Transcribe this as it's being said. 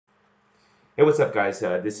Hey, what's up, guys?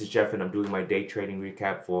 This is Jeff, and I'm doing my day trading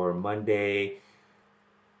recap for Monday,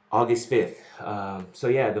 August 5th. So,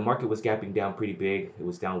 yeah, the market was gapping down pretty big. It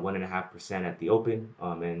was down 1.5% at the open,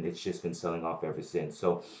 and it's just been selling off ever since.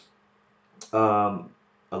 So, um,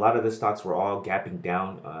 a lot of the stocks were all gapping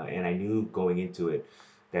down, and I knew going into it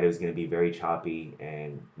that it was going to be very choppy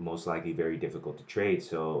and most likely very difficult to trade.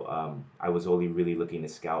 So, I was only really looking to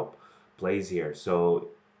scalp plays here. So,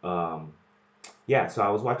 um, yeah, so I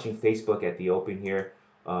was watching Facebook at the open here.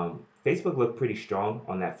 Facebook looked pretty strong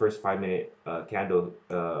on that first 5 minute candle.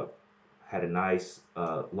 Had a nice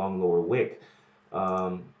long lower wick.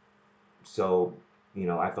 Um, so,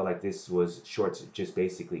 I felt like this was shorts just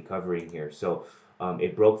basically covering here. So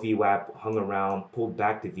it broke VWAP, hung around, pulled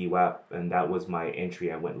back to VWAP, and that was my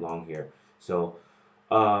entry. I went long here. So,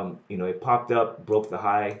 it popped up, broke the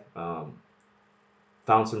high.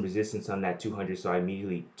 Found some resistance on that 200, so I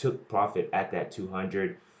immediately took profit at that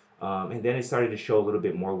 200. And then it started to show a little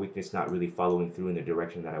bit more weakness, not really following through in the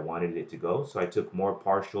direction that I wanted it to go. So I took more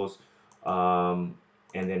partials. Um,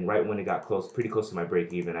 and then right when it got close, pretty close to my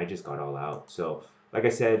break even, I just got all out. So, like I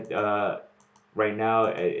said, right now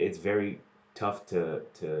it's very tough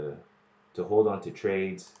to hold on to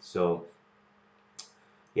trades. So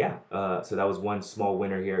yeah, so that was one small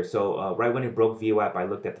winner here. So right when it broke VWAP, I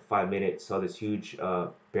looked at the 5 minute, saw this huge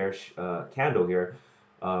bearish candle here.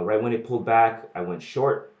 Right when it pulled back, I went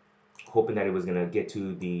short, hoping that it was gonna get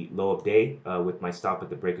to the low of day with my stop at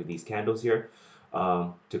the break of these candles here.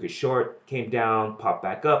 Took it short, came down, popped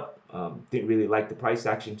back up. Didn't really like the price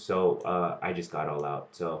action, so I just got all out.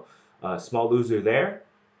 So small loser there.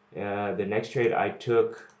 The next trade I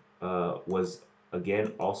took was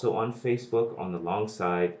again also on Facebook on the long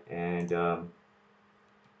side, and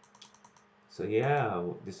so yeah,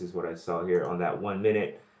 this is what I saw here on that 1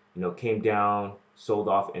 minute. Came down, sold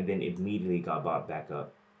off, and then immediately got bought back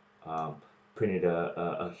up. Um, Printed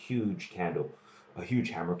a huge candle, a huge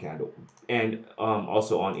hammer candle, and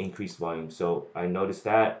also on increased volume. So I noticed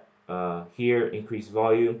that here increased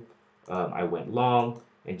volume. I went long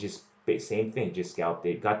and just same thing, just scalped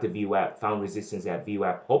it. Got the VWAP, found resistance at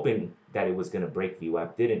VWAP, hoping that it was gonna break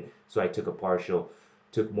VWAP. Didn't, so I took a partial,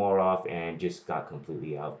 took more off, and just got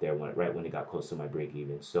completely out there right when it got close to my break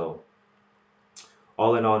even. So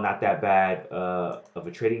all in all, not that bad of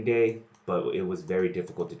a trading day, but it was very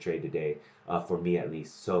difficult to trade today, for me at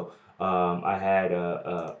least. So I had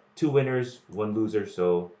two winners, one loser.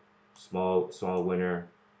 So small winner,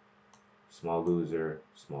 small loser,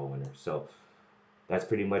 small winner. So that's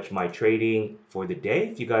pretty much my trading for the day.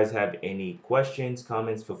 If you guys have any questions,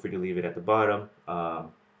 comments, feel free to leave it at the bottom.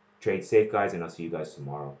 Trade safe, guys, and I'll see you guys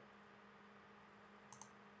tomorrow.